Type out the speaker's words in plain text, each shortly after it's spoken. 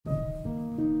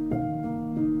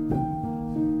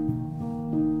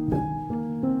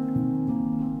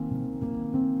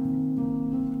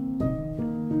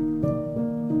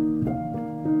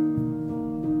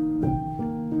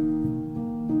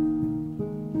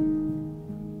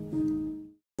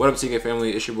What up, TK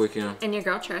family? It's your boy Kim. And your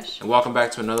girl Trish. And welcome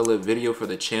back to another lit video for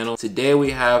the channel. Today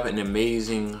we have an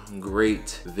amazing,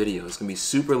 great video. It's gonna be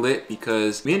super lit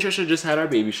because me and Tricia just had our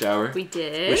baby shower. We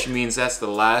did. Which means that's the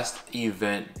last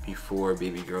event before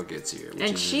baby girl gets here.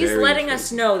 And she's letting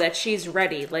us know that she's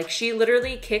ready. Like, she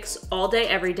literally kicks all day,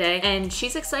 every day. And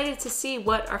she's excited to see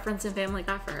what our friends and family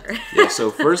got for her. Yeah,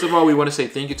 so first of all, we want to say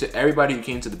thank you to everybody who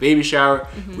came to the baby shower.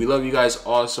 We love you guys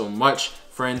all so much.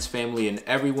 Friends, family, and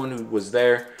everyone who was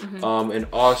there. And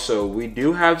also, we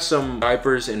do have some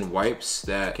diapers and wipes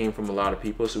that came from a lot of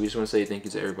people, so we just want to say thank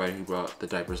you to everybody who brought the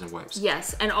diapers and wipes.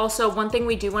 Yes, and also one thing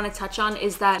we do want to touch on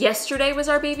is that yesterday was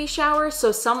our baby shower,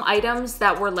 so some items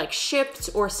that were like shipped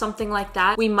or something like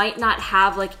that, we might not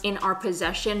have like in our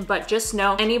possession, but just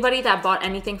know anybody that bought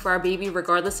anything for our baby,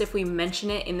 regardless if we mention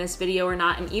it in this video or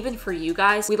not, and even for you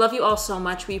guys, we love you all so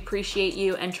much. We appreciate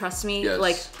you, and trust me,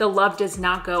 like, the love does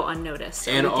not go unnoticed.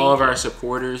 And all of our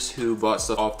supporters who bought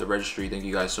stuff off the registry, thank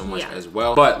you guys so much as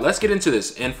well. But let's get into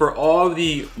this. And for all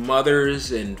the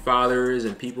mothers and fathers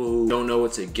and people who don't know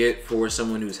what to get for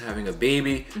someone who's having a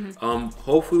baby,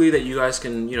 hopefully that you guys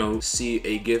can, you know, see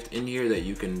a gift in here that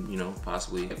you can, you know,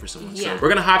 possibly get for someone. So we're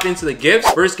gonna hop into the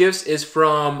gifts. First gifts is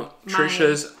from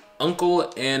Tricia's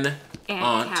uncle and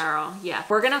Aunt Carol. Yeah,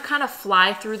 we're gonna kind of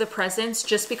fly through the presents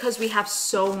just because we have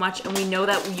so much, and we know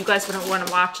that you guys wouldn't want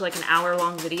to watch like an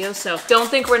hour-long video, so don't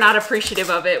think we're not appreciative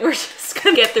of it. We're just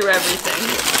gonna get through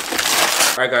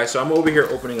everything. All right, guys, so I'm over here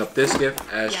opening up this gift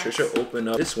as Tricia opened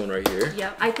up this one right here.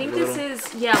 Yep, I think this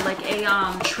is, like a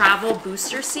travel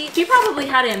booster seat. She probably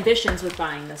had ambitions with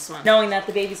buying this one, knowing that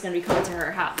the baby's gonna be coming to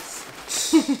her house.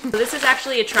 So this is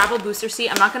actually a travel booster seat.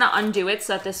 I'm not gonna undo it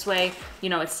so that this way, you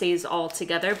know, it stays all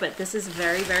together, but this is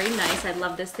very, very nice. I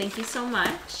love this. Thank you so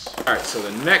much. All right, so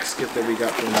the next gift that we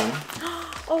got from them.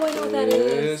 Oh, I know what that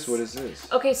is. What is this?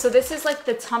 Okay, so this is like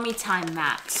the tummy time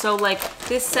mat. So like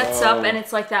this sets up and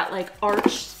it's like that like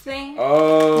arch thing.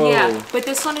 Oh. Yeah, but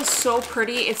this one is so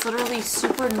pretty. It's literally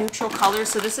super neutral colors.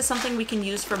 So this is something we can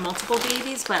use for multiple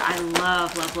babies, but I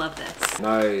love, love, love this.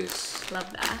 Nice. Love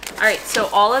that. All right, so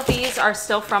all of these are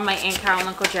still from my Aunt Carol and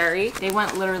Uncle Jerry. They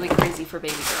went literally crazy for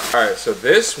baby girl. All right, so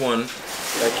this one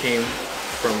that came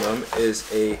from them is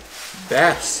a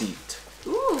bath seat.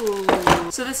 Ooh.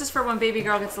 So this is for when baby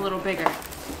girl gets a little bigger.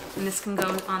 And this can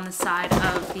go on the side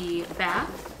of the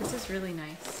bath. This is really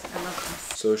nice. I love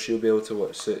this. So she'll be able to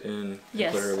what, sit in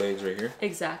and put her legs right here?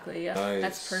 Exactly, yeah. Nice.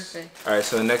 That's perfect. All right,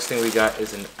 so the next thing we got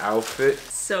is an outfit.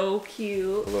 So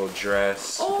cute. A little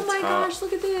dress. Oh my gosh,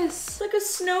 look at this. It's like a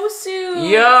snowsuit.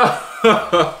 Yeah.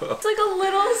 It's like a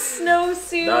little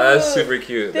snowsuit. Nah, that's super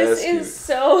cute. This is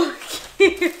so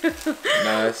cute.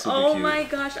 Nah, that's super oh cute. my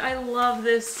gosh, I love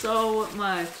this so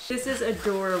much. This is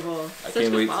adorable. I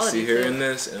can't wait to see her in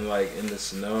this and like in the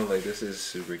snow. Like, this is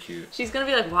super cute. She's gonna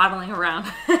be like waddling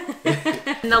around.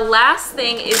 And the last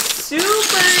thing is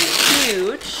super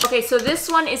huge. Okay, so this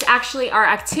one is actually our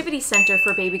activity center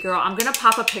for baby girl. I'm gonna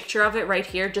pop a picture of it right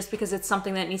here just because it's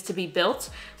something that needs to be built.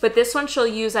 But this one she'll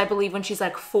use, I believe, when she's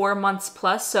like 4 months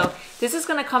plus. So this is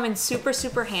gonna come in super,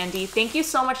 super handy. Thank you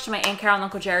so much to my Aunt Carol and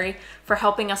Uncle Jerry for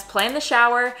helping us plan the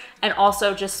shower and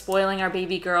also just spoiling our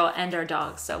baby girl and our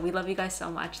dogs. So we love you guys so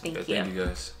much. Thank you. Thank you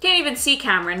guys. Can't even see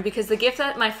Cameron because the gift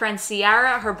that my friend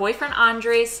Ciara, her boyfriend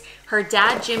Andres, her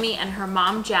dad Jimmy, and her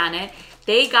mom Janet,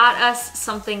 they got us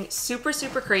something super,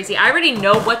 super crazy. I already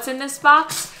know what's in this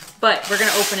box, but we're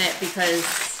gonna open it because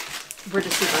we're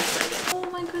just super excited. Oh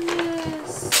my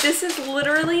goodness. This is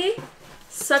literally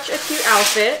such a cute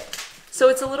outfit. So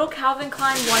it's a little Calvin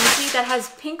Klein onesie that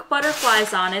has pink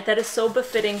butterflies on it that is so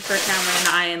befitting for Cameron and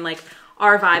I and like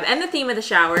our vibe and the theme of the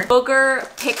shower. Booger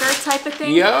picker type of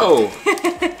thing. Yo!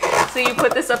 So you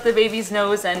put this up the baby's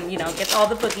nose and, you know, get all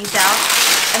the boogies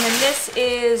out. And then this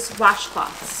is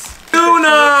washcloths.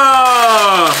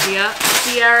 Tuna! Yep.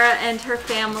 Ciara and her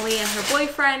family and her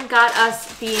boyfriend got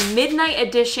us the Midnight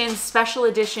Edition Special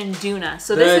Edition Doona.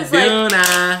 So this is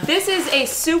like, this is a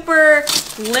super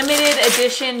limited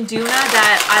edition Doona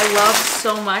that I love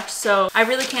so much. So I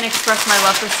really can't express my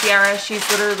love for Ciara. She's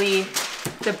literally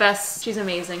the best. She's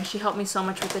amazing. She helped me so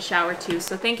much with the shower too.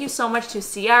 So thank you so much to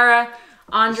Ciara,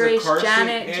 Andres,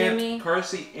 Janet, Jimmy. Car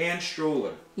seat and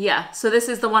stroller. Yeah, so this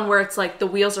is the one where it's like the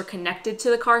wheels are connected to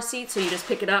the car seat, so you just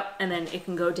pick it up and then it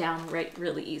can go down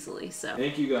really easily. So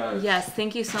thank you guys. Yes,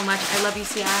 thank you so much. I love you,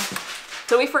 Ciara.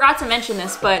 So we forgot to mention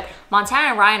this, but Montana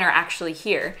and Ryan are actually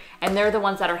here, and they're the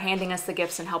ones that are handing us the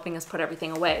gifts and helping us put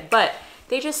everything away. But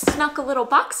they just snuck a little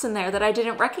box in there that I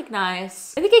didn't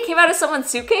recognize. I think it came out of someone's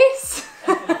suitcase.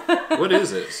 What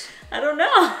is this? I don't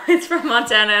know. It's from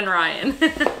Montana and Ryan.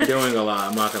 Doing a lot,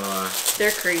 I'm not gonna lie.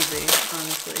 They're crazy,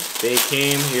 honestly. They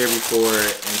came here before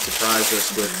and surprised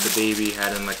us with the baby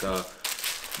having like a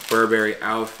Burberry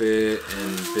outfit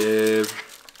and bib.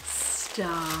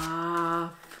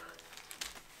 Stop.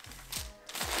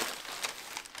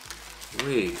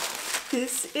 Wait.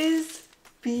 This is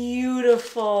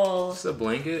beautiful. Is this a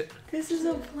blanket? This is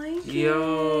a blanket.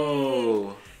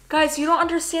 Yo. Guys, you don't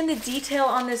understand the detail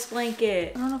on this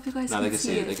blanket. I don't know if you guys can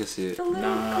see it. They can see it. The little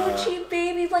Gucci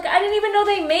baby blanket. I didn't even know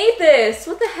they made this.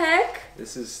 What the heck?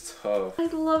 This is tough. I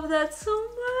love that so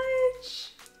much.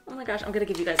 Oh my gosh, I'm gonna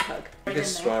give you guys a hug. You can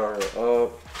start her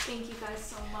up. Thank you guys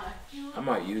so much. I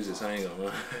might use this, I ain't gonna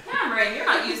lie. Cameron, you're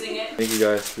not using it. Thank you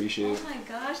guys, appreciate it. Oh my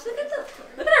gosh,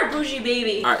 look at our bougie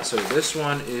baby. Alright, so this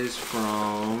one is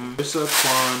from Tricia,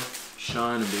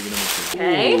 Sean, and baby number 2.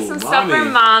 Okay, Ooh, some stuff for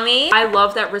mommy. I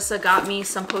love that Rissa got me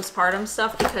some postpartum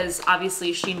stuff because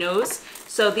obviously she knows.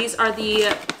 So these are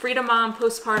the Freedom Mom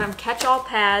postpartum catch-all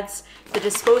pads, the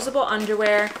disposable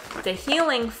underwear, the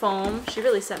healing foam. She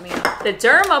really set me up. The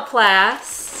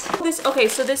Dermaplast. Okay,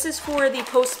 so this is for the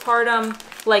postpartum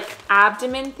like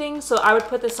abdomen thing. So I would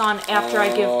put this on after I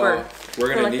give birth. We're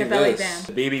gonna like need the belly this. band.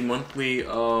 The baby monthly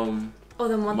Oh,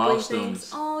 the monthly milestones.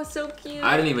 things. Oh, it's so cute.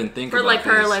 I didn't even think for about like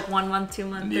her this. like 1 month, 2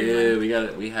 month. Yeah,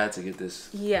 we had to get this.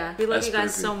 Yeah, we love That's you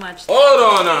guys perfect. so much. Hold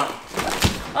on now.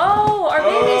 Oh, our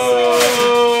baby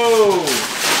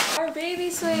swing. Our baby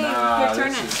swing. Nah, Here,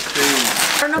 turn this it. is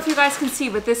crazy. I don't know if you guys can see,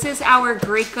 but this is our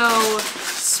Graco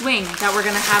swing that we're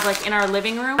gonna have like in our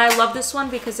living room. I love this one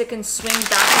because it can swing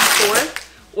back and forth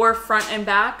or front and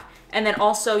back. And then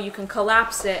also you can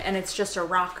collapse it and it's just a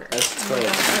rocker. That's oh my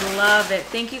gosh, I love it.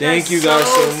 Thank you guys,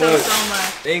 so much.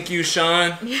 Thank you,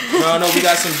 Sean. I know we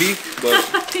got some beef,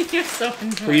 but You're so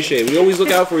annoying. appreciate it. We always look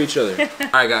out for each other.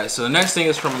 Alright guys, so the next thing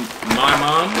is from my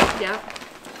mom. Yep.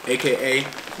 AKA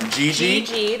Gigi.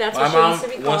 Gigi, that's my what she mom wants to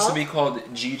be called. wants to be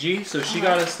called Gigi, so she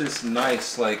got us this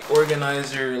nice like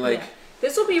organizer like. Yeah.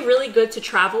 This will be really good to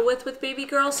travel with baby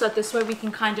girl, so that this way we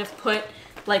can kind of put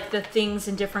like the things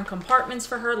in different compartments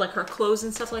for her, like her clothes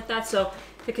and stuff like that. So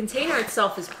the container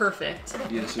itself is perfect.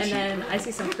 Yeah, so and then I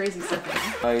see some crazy stuff in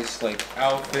there. Nice like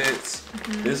outfits.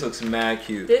 This looks mad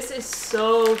cute. This is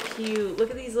so cute. Look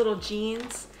at these little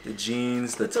jeans. The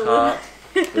jeans, the It's a top.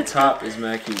 The top is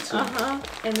mad cute too.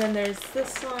 And then there's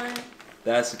this one.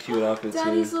 That's a cute outfit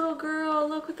Daddy's too. little girl.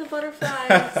 Look with the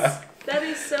butterflies. That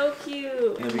is so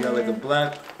cute. And we got like a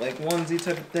black like onesie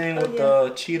type of thing with yeah.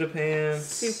 cheetah pants.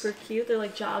 Super cute. They're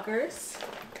like joggers.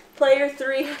 Player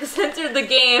 3 has entered the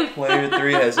game. Player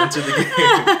 3 has entered the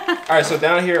game. All right, so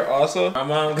down here also, my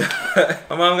mom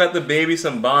got the baby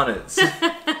some bonnets.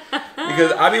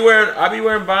 Because I be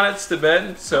wearing bonnets to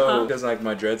bed, so because like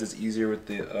my dreads is easier with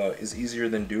the is easier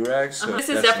than do-rags. So this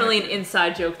is definitely an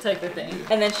inside joke type of thing. Yeah.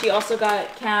 And then she also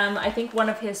got Cam, I think one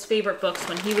of his favorite books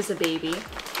when he was a baby.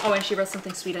 Oh, and she wrote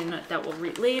something sweet in it that we'll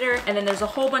read later. And then there's a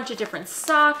whole bunch of different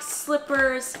socks,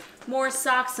 slippers, more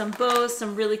socks, some bows,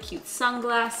 some really cute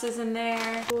sunglasses in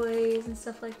there, toys and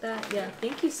stuff like that. Yeah,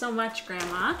 thank you so much,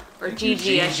 Grandma. Or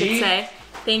Gigi, I should say.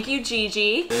 Thank you,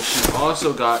 Gigi. And she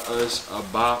also got us a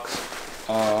box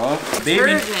of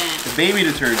detergent. The baby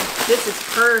detergent. This is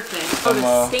perfect. Oh,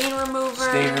 the stain remover.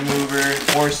 Stain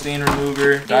remover, more stain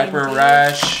remover, diaper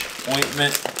rash,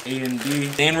 ointment, A and D,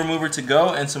 stain remover to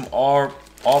go, and some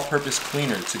all-purpose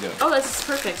cleaner to go. Oh, this is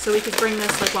perfect. So we could bring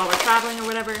this like while we're traveling or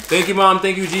whatever. Thank you, Mom.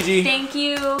 Thank you, Gigi. Thank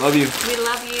you. Love you. We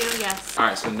love you, yes. All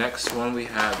right, so next one we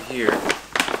have here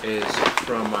is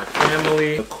from my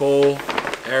family, Nicole,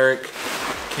 Eric,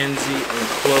 Kenzie, and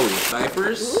Chloe.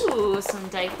 Diapers. Ooh, some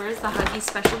diapers. The Huggy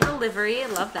Special Delivery. I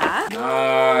love that.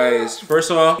 Nice.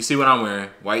 First of all, you see what I'm wearing.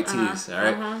 White tees, all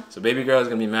right? So baby girl is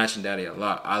going to be matching daddy a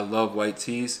lot. I love white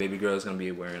tees. Baby girl is going to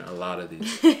be wearing a lot of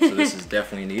these. So this is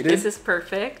definitely needed. This is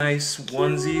perfect. Nice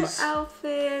onesies. Cute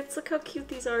outfits. Look how cute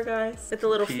these are, guys. With the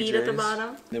little feet at the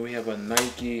bottom. Then we have a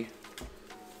Nike.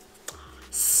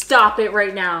 Stop it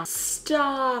right now.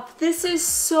 Stop. This is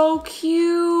so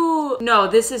cute. No,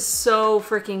 this is so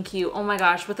freaking cute. Oh my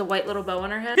gosh, with the white little bow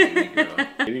on her head.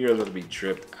 Baby girl's gonna be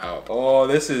dripped out. Oh,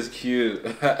 this is cute.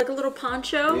 Like a little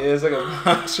poncho? Yeah, it's like a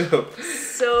poncho.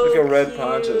 So it's like a red cute.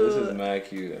 poncho. This is mad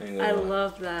cute. I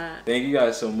love that. Thank you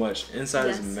guys so much. Inside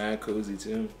is mad cozy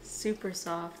too. Super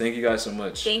soft. Thank you guys so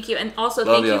much. Thank you. And also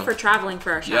thank you for traveling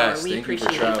for our shower. Yes, we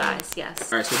appreciate it, guys.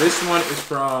 Yes. All right, so this one is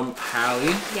from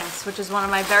Hallie. Yes, which is one of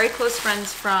my very close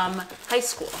friends from high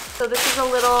school. So this is a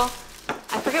little,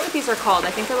 I forget what these are called.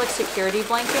 I think they're like security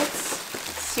blankets.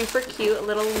 Super cute, a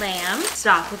little lamb.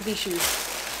 Stop, look at these shoes.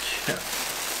 Yeah.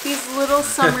 These little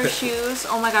summer shoes.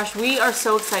 Oh my gosh, we are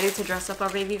so excited to dress up our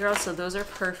baby girl, so those are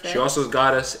perfect. She also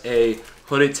got us a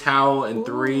hooded towel and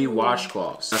 3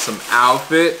 washcloths. Got some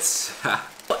outfits.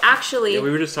 Well, actually, yeah, we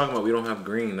were just talking about we don't have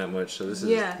green that much, so this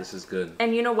is good.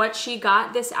 And you know what? She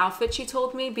got this outfit, she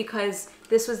told me, because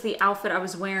this was the outfit I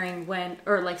was wearing when,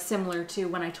 or like similar to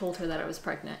when I told her that I was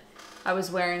pregnant. I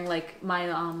was wearing like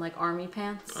my like army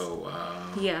pants. Oh wow.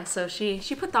 Yeah, so she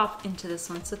put thought into this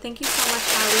one. So thank you so much,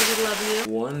 Hallie. We love you.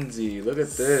 Onesie, look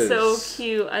at this. So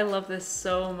cute. I love this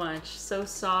so much. So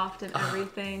soft and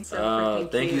everything. So freaking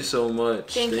cute. Thank you so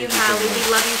much. Thank you, Hallie. We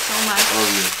love you so much.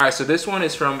 Oh, yeah. All right, so this one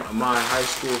is from my high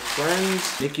school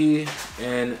friends, Nikki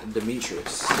and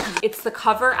Demetrius. It's the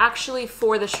cover actually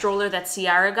for the stroller that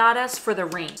Ciara got us for the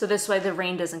rain. So this way the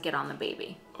rain doesn't get on the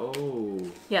baby. Oh.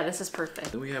 Yeah, this is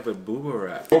perfect. Then we have a booba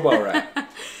wrap. Boba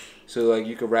wrap. So like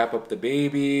you could wrap up the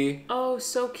baby. Oh,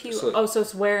 so cute. So, oh, so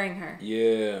it's wearing her.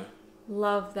 Yeah.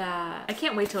 Love that. I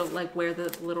can't wait to like wear the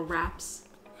little wraps.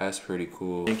 That's pretty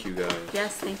cool. Thank you guys.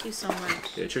 Yes, thank you so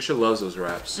much. Yeah, Tricia loves those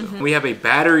wraps. So. We have a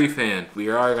battery fan. We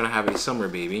are gonna have a summer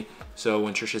baby. So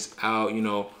when Tricia's out, you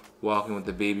know, walking with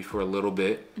the baby for a little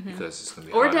bit because it's gonna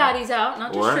be or hot daddy's out,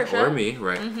 not just Tricia. Or me,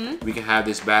 right? We can have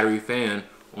this battery fan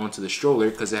onto the stroller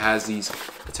because it has these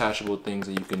attachable things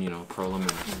that you can, you know, curl them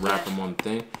and wrap them on the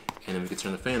thing, and then we can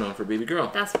turn the fan on for baby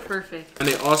girl. That's perfect. And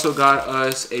they also got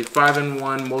us a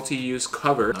 5-in-1 multi-use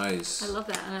cover. Nice. I love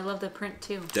that, and I love the print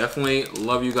too. Definitely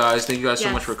love you guys. Thank you guys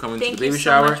so much for coming to the baby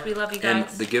shower. shower. Much. We love you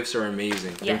guys. And the gifts are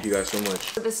amazing. Thank you guys so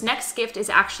much. So this next gift is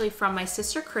actually from my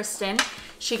sister Kristen.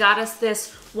 She got us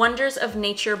this Wonders of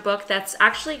Nature book that's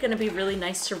actually going to be really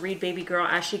nice to read baby girl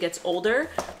as she gets older.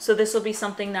 So this will be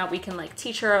something that we can like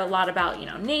teach her a lot about, you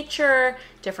know, nature,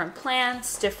 different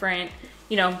plants, different,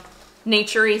 you know,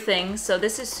 nature-y things. So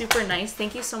this is super nice.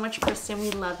 Thank you so much, Kristen.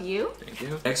 We love you. Thank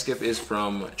you. Next gift is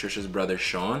from Tricia's brother,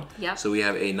 Sean. Yep. So we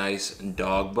have a nice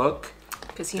dog book.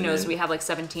 Because he knows we have like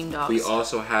 17 dogs. We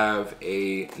also have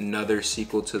another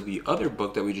sequel to the other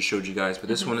book that we just showed you guys, but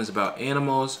this one is about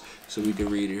animals, so we can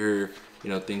read here, you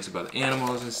know, things about the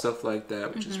animals and stuff like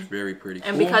that, which is very pretty cool.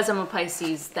 And because I'm a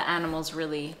Pisces, the animals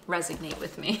really resonate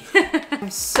with me. I'm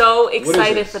so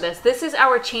excited for this. This is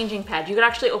our changing pad. You could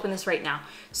actually open this right now.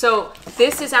 So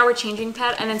this is our changing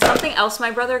pad, and then something else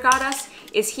my brother got us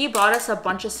is he bought us a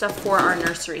bunch of stuff for our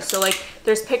nursery. So like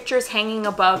there's pictures hanging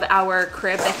above our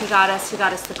crib that he got us. He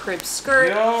got us the crib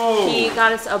skirt. He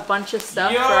got us a bunch of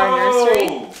stuff for our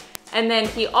nursery. And then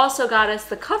he also got us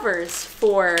the covers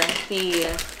for the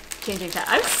changing pad.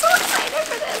 I'm so excited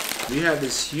for this. We have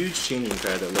this huge changing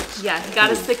pad that looks Yeah, he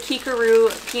got us the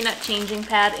Kikaroo peanut changing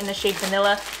pad in the shade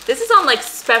vanilla. This is on like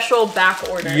special back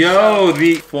order. Yo,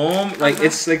 the foam, like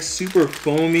it's like super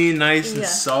foamy, nice and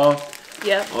soft.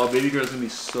 Yep. Oh, baby girl's gonna be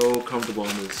so comfortable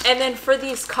in this. And then for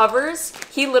these covers,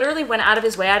 he literally went out of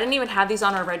his way. I didn't even have these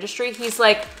on our registry. He's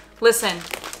like, listen,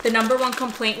 the #1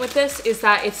 complaint with this is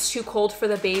that it's too cold for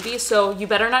the baby, so you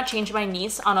better not change my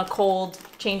niece on a cold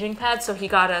changing pad. So he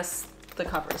got us the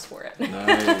covers for it.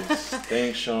 Nice.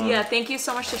 Thanks, Sean. Yeah, thank you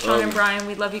so much to Sean and Brian.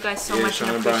 We love you guys so much. Sean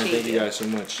and and Brian, appreciate thank you guys so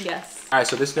much. Yes. All right,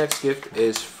 so this next gift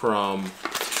is from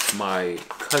my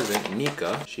cousin,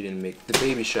 Nika. She didn't make the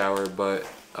baby shower, but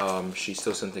she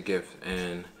still sent the gift,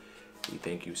 and we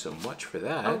thank you so much for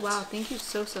that. Oh, wow. Thank you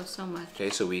so much. Okay,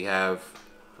 so we have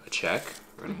a check.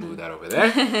 We're gonna move that over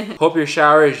there. Hope your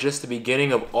shower is just the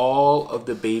beginning of all of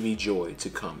the baby joy to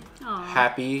come. Aww.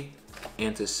 Happy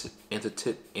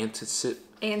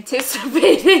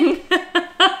Anticipating.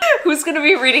 Who's gonna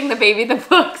be reading the baby the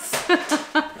books?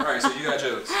 Alright, so you got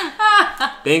jokes.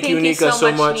 Thank you, Nika,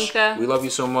 so much. Nika. We love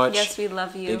you so much. Yes, we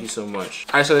love you. Thank you so much.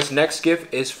 Alright, so this next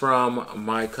gift is from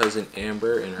my cousin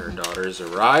Amber and her daughter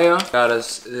Zariah. Got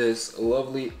us this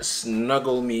lovely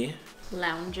Snuggle Me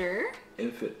lounger.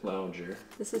 Infant lounger.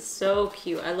 This is so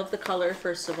cute. I love the color,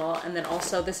 first of all, and then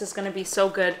also this is going to be so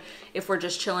good if we're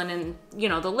just chilling in, you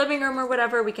know, the living room or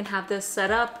whatever. We can have this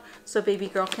set up so baby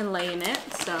girl can lay in it.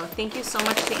 So thank you so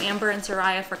much to Amber and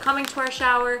Soraya for coming to our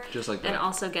shower. Just like that. And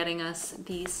also getting us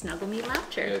the Snuggle Me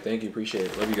lounger. Yeah, thank you. Appreciate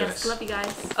it. Love you guys. Yes, love you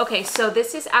guys. Okay, so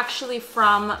this is actually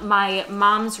from my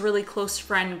mom's really close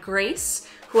friend, Grace,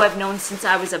 who I've known since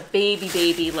I was a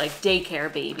baby, like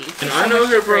daycare baby. And I know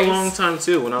her for a long time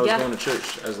too, when I was going to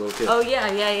church as a little kid. Oh yeah.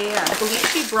 I believe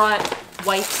she brought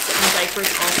wipes and diapers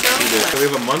also. So we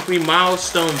have a monthly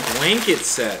milestone blanket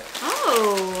set.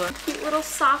 Oh, cute little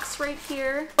little socks right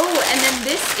here. Oh, and then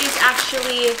this is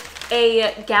actually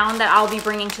a gown that I'll be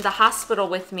bringing to the hospital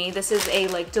with me. This is a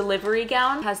like delivery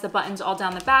gown. It has the buttons all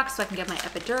down the back so I can get my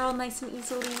epidural nice and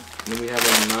easily. And then we have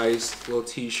a nice little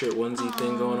t-shirt onesie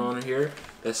thing going on here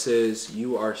that says,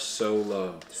 "You are so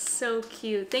loved." So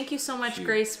cute. Thank you so much,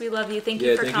 Grace. We love you. Thank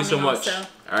you for coming. Thank you so much. Also.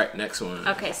 All right, next one.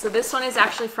 Okay, so this one is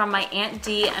actually from my Aunt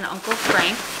Dee and Uncle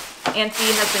Frank. Aunt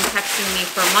Dee has been texting me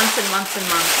for months and months and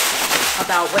months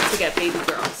about what to get baby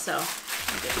girl. So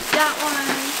I'll get that one.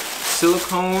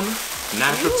 Silicone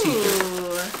natural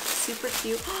teeth. Super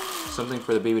cute. Something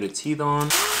for the baby to teeth on.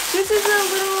 This is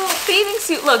a little bathing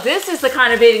suit. Look, this is the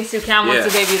kind of bathing suit Cam wants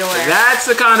the baby to wear. That's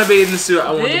the kind of bathing suit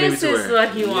I want the baby to wear. This is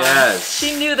what he wants. Yes.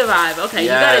 She knew the vibe. Okay, you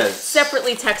gotta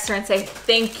separately text her and say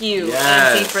thank you,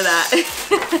 Auntie, for that.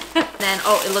 Then,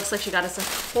 oh, it looks like she got us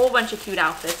a whole bunch of cute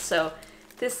outfits. So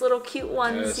this little cute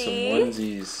onesie. Some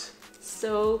onesies.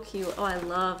 So cute. Oh, I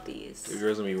love these. The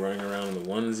girls gonna be running around in the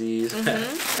onesies.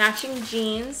 Matching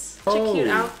jeans. Such a cute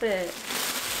outfit.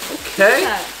 Okay.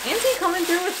 Auntie coming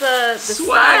through with the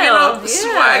swagging style. up,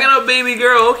 swagging up, baby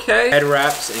girl. Okay. Head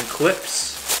wraps and clips.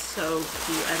 So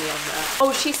cute. I love that.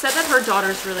 Oh, she said that her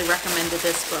daughters really recommended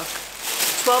this book.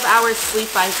 12 Hours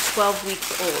Sleep by 12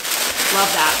 Weeks Old.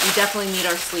 Love that. We definitely need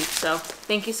our sleep. So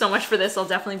thank you so much for this. I'll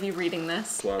definitely be reading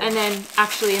this. Wow. And then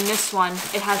actually in this one,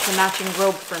 it has the matching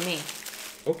robe for me.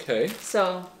 Okay.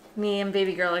 So me and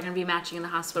baby girl are going to be matching in the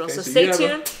hospital. Okay, so stay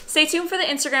tuned. Stay tuned for the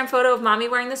Instagram photo of mommy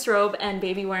wearing this robe and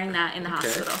baby wearing that in the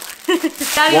hospital.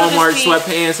 Walmart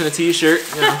sweatpants and a t-shirt.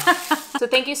 You know. So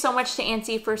thank you so much to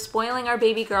Auntie for spoiling our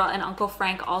baby girl and Uncle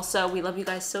Frank also. We love you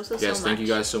guys so much. Yes, thank you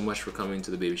guys so much for coming to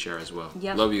the baby shower as well.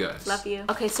 Yep. Love you guys. Love you.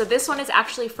 Okay, so this one is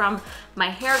actually from my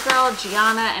hair girl,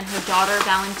 Gianna, and her daughter,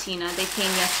 Valentina. They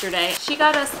came yesterday. She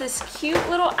got us this cute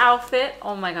little outfit.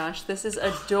 Oh my gosh, this is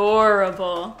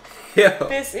adorable. Yeah.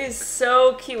 This is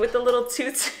so cute with the little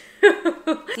tutu.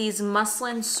 These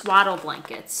muslin swaddle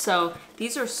blankets. So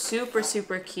these are super,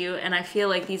 super cute. And I feel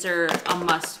like these are a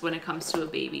must when it comes to a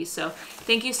baby. So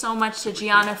thank you so much to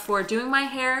Gianna for doing my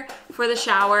hair for the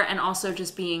shower and also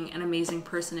just being an amazing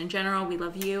person in general. We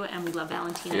love you and we love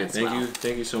Valentina as well.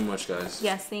 Thank you so much, guys.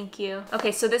 Yes, thank you.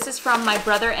 Okay, so this is from my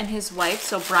brother and his wife.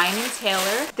 So Brian and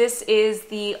Taylor. This is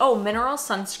the, mineral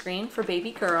sunscreen for baby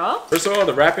girl. First of all,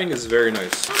 the wrapping is very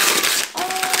nice.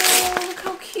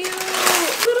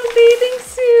 Bathing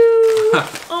suit.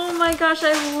 Oh my gosh,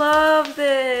 I love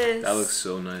this. That looks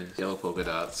so nice. Yellow polka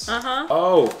dots. Uh-huh.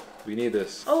 Oh, we need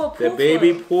this. Oh, a pool The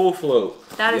baby pool float.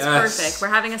 That is perfect. We're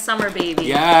having a summer baby.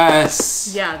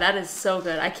 Yes. Yeah, that is so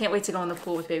good. I can't wait to go in the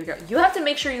pool with baby girl. You have to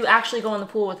make sure you actually go in the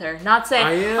pool with her. Not say,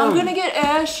 I'm gonna get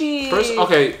ashy. First,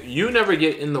 okay, you never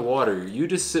get in the water. You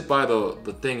just sit by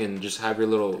the thing and just have your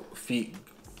little feet.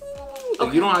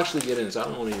 Okay. You don't actually get in, so I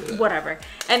don't want to do that. Whatever.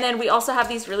 And then we also have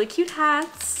these really cute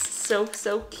hats.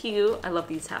 So cute. I love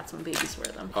these hats when babies wear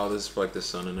them. Oh, this is for like the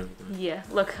sun and everything. Yeah,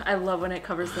 look, I love when it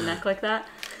covers the neck like that.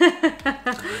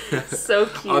 So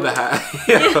cute. Oh, the hat.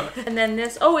 Yeah. And then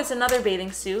this, it's another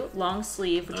bathing suit, long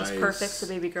sleeve, which is perfect so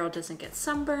baby girl doesn't get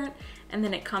sunburnt. And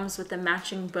then it comes with the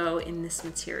matching bow in this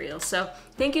material. So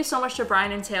thank you so much to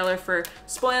Brian and Taylor for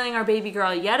spoiling our baby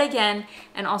girl yet again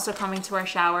and also coming to our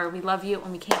shower. We love you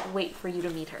and we can't wait for you to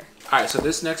meet her. All right, so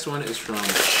this next one is from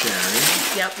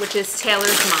Sharon. Yep, which is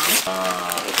Taylor's mom.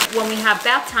 When we have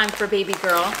bath time for baby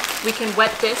girl, we can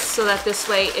wet this so that this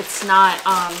way it's not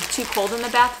too cold in the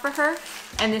bath for her.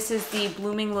 And this is the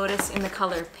Blooming Lotus in the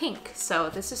color pink. So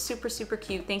this is super, super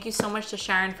cute. Thank you so much to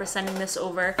Sharon for sending this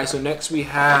over. All right, so next we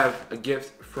have a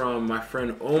gift from my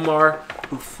friend Omar,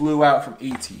 who flew out from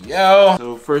ATL.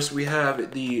 So first we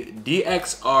have the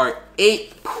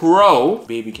DXR8 Pro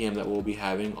baby cam that we'll be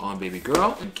having on baby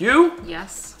girl. Thank you.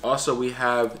 Yes. Also, we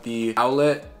have the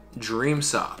Owlet Dream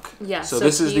Sock. Yeah, so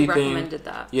this is the thing. He recommended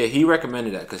that. Yeah, he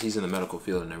recommended that because he's in the medical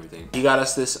field and everything. He got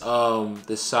us this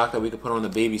this sock that we could put on the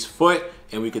baby's foot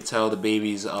and we could tell the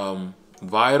baby's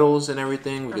vitals and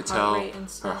everything. We could tell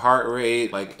her heart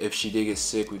rate. Like if she did get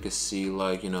sick, we could see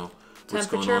like, what's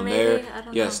going on there. I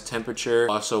don't know. Temperature.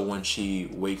 Also when she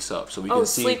wakes up. So we can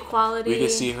see sleep quality. We can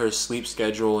see her sleep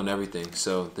schedule and everything.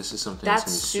 So this is something that's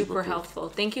super helpful.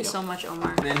 Thank you so much,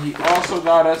 Omar. And then he also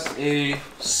got us a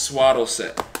swaddle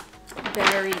set.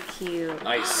 Very cute.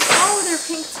 Nice. Oh, they're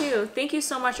pink too. Thank you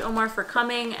so much, Omar, for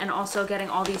coming and also getting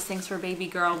all these things for baby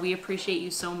girl. We appreciate you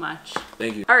so much.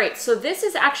 Thank you. All right, so this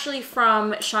is actually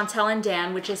from Chantel and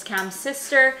Dan, which is Cam's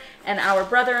sister and our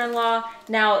brother-in-law.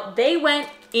 Now, they went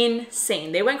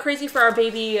insane. They went crazy for our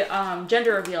baby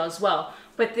gender reveal as well.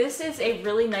 But this is a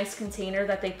really nice container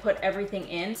that they put everything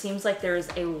in. Seems like there's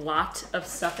a lot of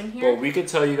stuff in here. Well, we could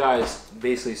tell you guys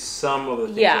basically some of the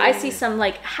things. Yeah, I see some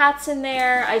like hats in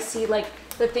there. I see like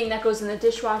the thing that goes in the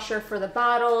dishwasher for the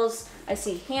bottles. I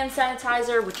see hand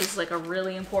sanitizer, which is like a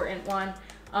really important one.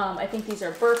 I think these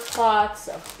are birth cloths,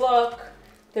 a book.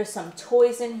 There's some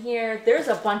toys in here. There's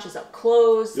a bunch of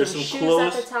clothes. There's some shoes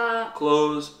clothes at the top.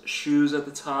 Clothes, shoes at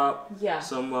the top. Yeah.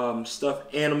 Some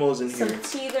stuffed animals in here. Some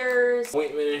teethers.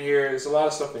 Ointment in here. There's a lot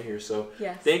of stuff in here. So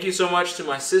yes. Thank you so much to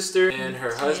my sister and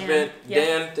her husband,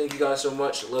 Dan. Thank you guys so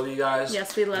much. Love you guys.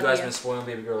 Yes, we love you. You guys been spoiling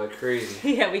baby girl like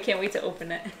crazy. Yeah, we can't wait to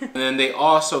open it. And then they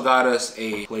also got us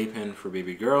a playpen for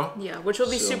baby girl. Yeah, which will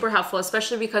be super helpful,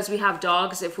 especially because we have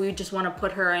dogs. If we just want to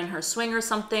put her in her swing or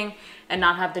something and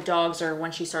not have the dogs, or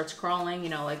when she starts crawling, you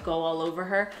know, like go all over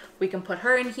her, we can put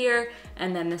her in here,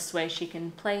 and then this way she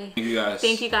can play. Thank you guys.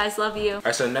 Thank you guys, love you. All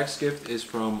right, so the next gift is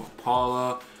from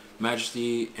Paula,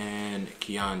 Majesty, and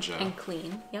Kianja. And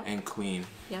Clean. Yep. And Clean.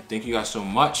 Yep. Thank you guys so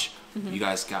much. You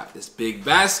guys got this big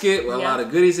basket with a lot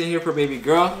of goodies in here for baby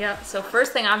girl. Yep. So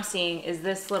first thing I'm seeing is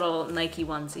this little Nike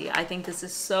onesie. I think this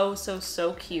is so, so,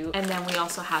 so cute. And then we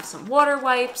also have some water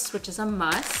wipes, which is a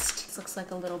must. This looks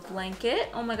like a little blanket.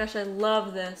 Oh my gosh, I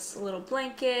love this little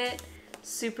blanket.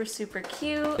 Super, super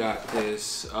cute. Got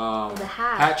this the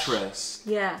hat rest.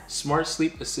 Yeah. Smart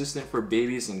sleep assistant for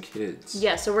babies and kids.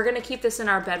 Yeah, so we're gonna keep this in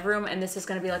our bedroom, and this is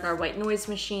gonna be like our white noise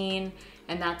machine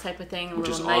and that type of thing. Which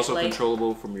is also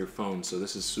controllable from your phone, so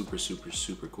this is super, super,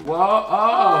 super cool. Well,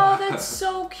 oh, that's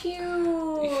so cute.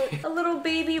 A little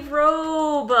baby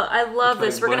robe. I love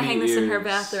this. We're gonna hang this in her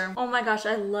bathroom. Oh my gosh,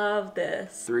 I love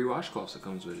this. 3 washcloths that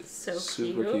comes with it. So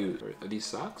super cute. Are these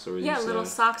socks or are these little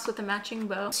socks with a matching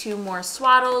bow. 2 more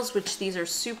swaddles, which these are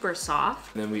super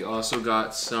soft. And then we also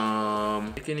got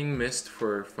some thickening mist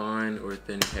for fine or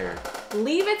thin hair.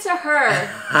 Leave it to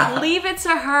her. Leave it to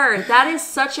her. That is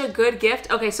such a good gift.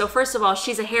 Okay, so first of all,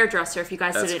 she's a hairdresser, if you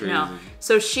guys didn't know.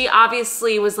 So she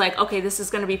obviously was like, okay, this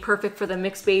is gonna be perfect for the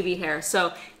mixed baby hair.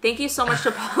 So thank you so much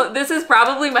to Paula. This is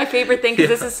probably my favorite thing because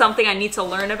this is something I need to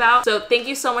learn about. So thank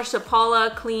you so much to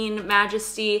Paula, Clean,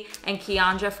 Majesty, and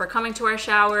Kianja for coming to our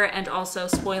shower and also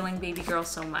spoiling baby girl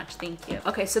so much. Thank you.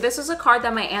 Okay, so this is a card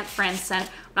that my Aunt Fran sent.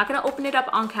 I'm not gonna open it up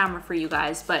on camera for you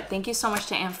guys, but thank you so much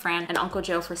to Aunt Fran and Uncle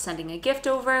Joe for sending a gift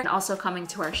over and also coming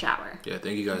to our shower. Yeah,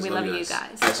 thank you guys. We love you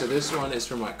guys. All right, so this one is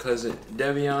from my cousin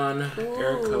Devion,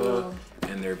 Erica,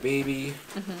 and their baby.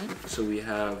 So we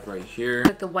have right here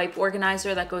like the wipe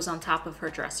organizer that goes on top of her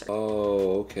dresser.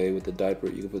 Oh, okay, with the diaper.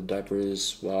 You can put diapers,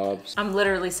 swabs. I'm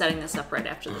literally setting this up right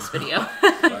after this video.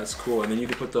 That's cool. And then you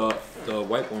can put the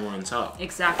wipe one on top.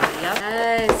 Exactly, yep.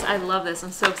 Yes, I love this.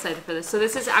 I'm so excited for this. So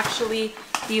this is actually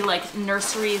the like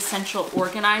nursery essential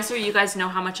organizer. You guys know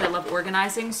how much I love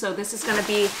organizing. So this is gonna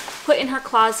be put in her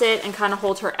closet and kind of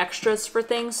hold her extras for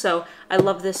things. So I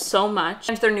love this so much.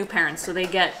 And they're new parents, so they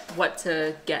get what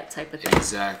to get type of thing.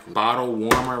 Exactly. Bottle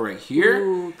warmer right here.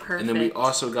 Ooh, perfect. And then we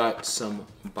also got some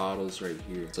bottles right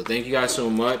here. So thank you guys so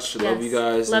much. Yes. Love you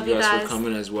guys. Love you guys for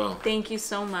coming as well. Thank you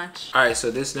so much. All right,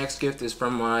 so this next gift is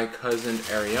from my cousin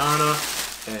Ariana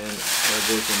and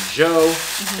her boyfriend Joe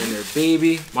and their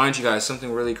baby. Mind you guys,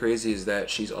 something really crazy is that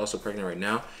she's also pregnant right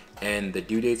now and the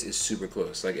due dates is super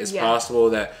close. Like it's possible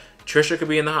that Tricia could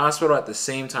be in the hospital at the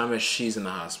same time as she's in the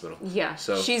hospital. Yeah,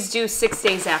 so she's due 6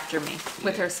 days after me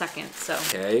with her second, so.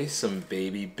 Okay, some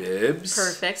baby bibs.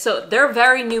 Perfect. So they're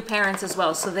very new parents as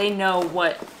well, so they know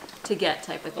what to get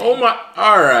type of thing. Oh my,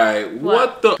 all right.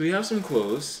 What the? We have some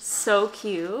clothes. So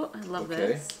cute. I love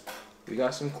this. We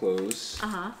got some clothes.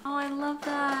 Oh, I love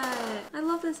that. I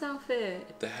love this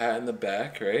outfit. The hat in the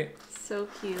back, right? So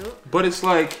cute. But it's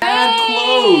like mad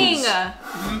clothes.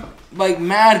 Like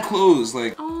mad clothes.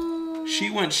 Like she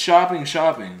went shopping.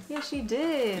 Yeah, she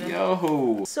did.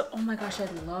 Yo. So, oh my gosh, I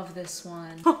love this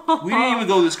one. We didn't even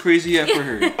go this crazy yet for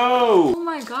her. Oh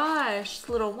my gosh,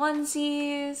 little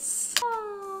onesies.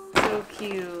 Oh, so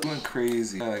cute. Went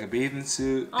crazy. Like a bathing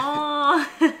suit. Oh.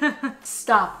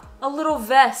 Stop. A little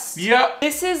vest. Yep.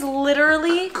 This is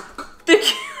literally the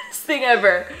cutest thing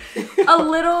ever. A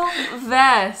little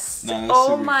vest. Nah,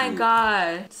 oh my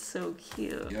god. So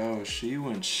cute. Yo, she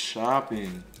went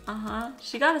shopping.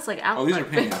 She got us like outfits. Oh, these are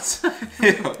pants.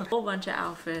 A whole bunch of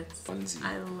outfits. Funzy.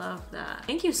 I love that.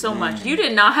 Thank you so much. You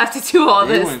did not have to do all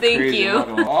this. Thank you.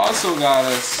 Also got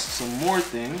us some more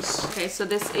things. Okay, so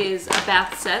this is a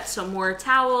bath set. So more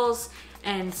towels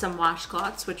and some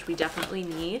washcloths, which we definitely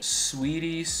need.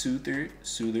 Sweetie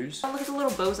Soothers. Oh, look at the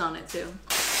little bows on it too.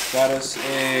 Got us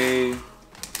my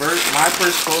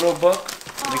first photo book.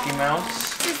 Mickey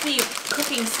Mouse. This is the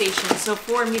cooking station, so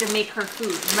for me to make her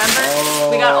food.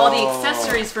 Remember? We got all the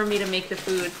accessories for me to make the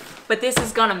food, but this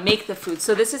is gonna make the food.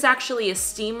 So this is actually a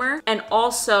steamer and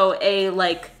also a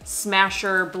like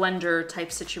smasher blender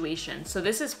type situation. So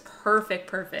this is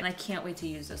perfect. And I can't wait to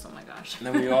use this, oh my gosh. And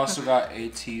then we also got a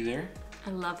tea there. I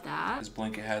love that. This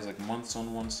blanket has like months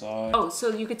on one side. Oh, so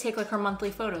you could take like her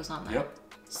monthly photos on there. Yep.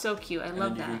 So cute, I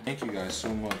love that. Thank you guys so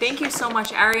much. Thank you so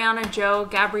much, Ariana, Joe,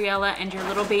 Gabriella, and your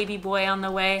little baby boy on the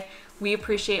way. We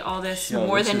appreciate all this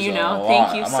more than you know.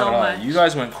 Thank you so much. You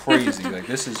guys went crazy. Like,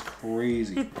 this is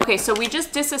crazy. Okay, so we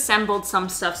just disassembled some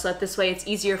stuff so that this way it's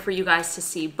easier for you guys to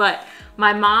see. But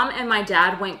my mom and my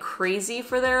dad went crazy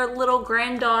for their little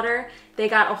granddaughter. They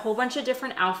got a whole bunch of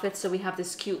different outfits. So we have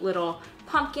this cute little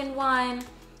pumpkin one.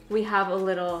 We have a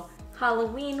little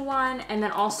Halloween one. And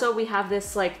then also we have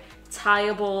this like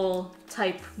tieable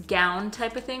type gown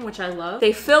type of thing, which I love.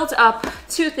 They filled up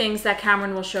two things that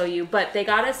Cameron will show you, but they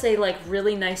got us a like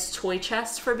really nice toy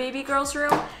chest for baby girl's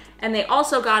room. And they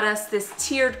also got us this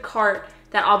tiered cart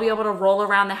that I'll be able to roll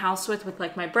around the house with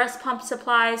like my breast pump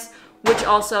supplies, which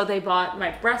also they bought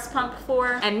my breast pump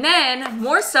for. And then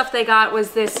more stuff they got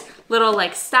was this little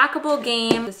like stackable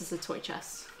game. This is a toy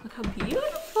chest. Look how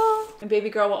beautiful. And baby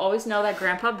girl will always know that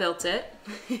grandpa built it.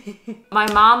 My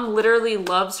mom literally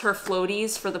loves her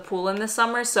floaties for the pool in the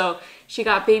summer, so she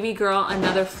got baby girl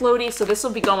another floaty. So this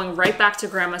will be going right back to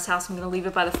grandma's house. I'm gonna leave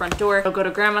it by the front door. It'll go to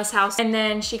grandma's house. And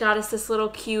then she got us this little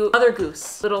cute Mother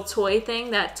Goose little toy thing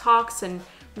that talks and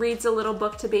reads a little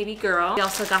book to baby girl. We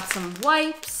also got some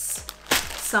wipes,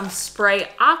 some spray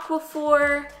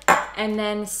Aquaphor, and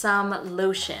then some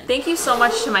lotion. Thank you so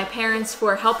much to my parents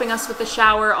for helping us with the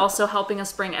shower, also helping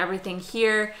us bring everything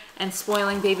here and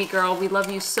spoiling baby girl. We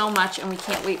love you so much and we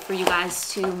can't wait for you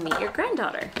guys to meet your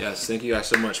granddaughter. Yes, thank you guys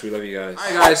so much. We love you guys. All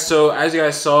right guys, so as you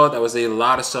guys saw, that was a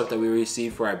lot of stuff that we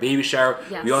received for our baby shower.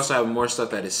 Yes. We also have more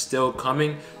stuff that is still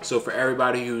coming. So for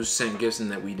everybody who sent gifts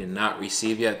and that we did not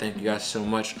receive yet, thank you guys so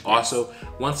much. Yes. Also,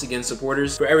 once again,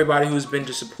 supporters, for everybody who's been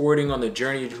just supporting on the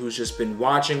journey, who's just been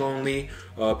watching only,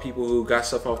 people who got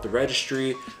stuff off the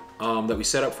registry that we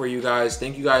set up for you guys.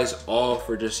 Thank you guys all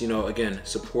for just, you know, again,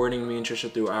 supporting me and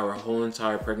Tricia through our whole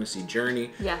entire pregnancy journey.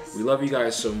 Yes. We love you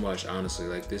guys so much, honestly.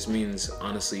 Like, this means,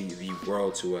 honestly, the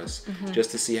world to us.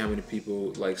 Just to see how many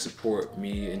people, like, support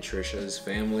me and Tricia's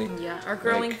family. Yeah, our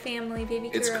growing family, baby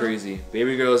girl. It's crazy.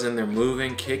 Baby girl's in there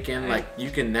moving, kicking. Like,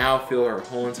 you can now feel her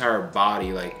whole entire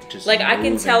body, like, just moving. I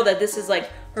can tell that this is,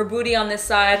 like, her booty on this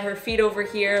side, her feet over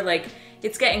here, like,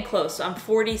 it's getting close. So I'm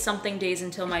 40 something days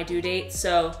until my due date,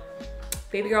 so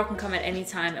baby girl can come at any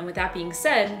time. And with that being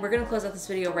said, we're gonna close out this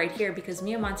video right here because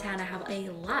me and Montana have a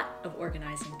lot of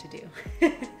organizing to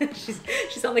do.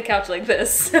 she's on the couch like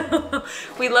this.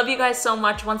 We love you guys so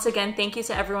much. Once again, thank you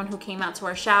to everyone who came out to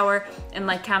our shower and,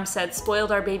 like Cam said,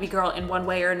 spoiled our baby girl in one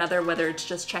way or another, whether it's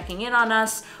just checking in on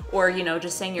us or, you know,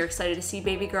 just saying you're excited to see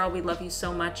baby girl. We love you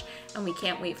so much and we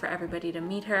can't wait for everybody to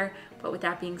meet her. But with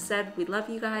that being said, we love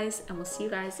you guys and we'll see you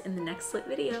guys in the next lit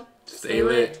video. Stay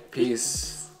lit.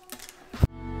 Peace.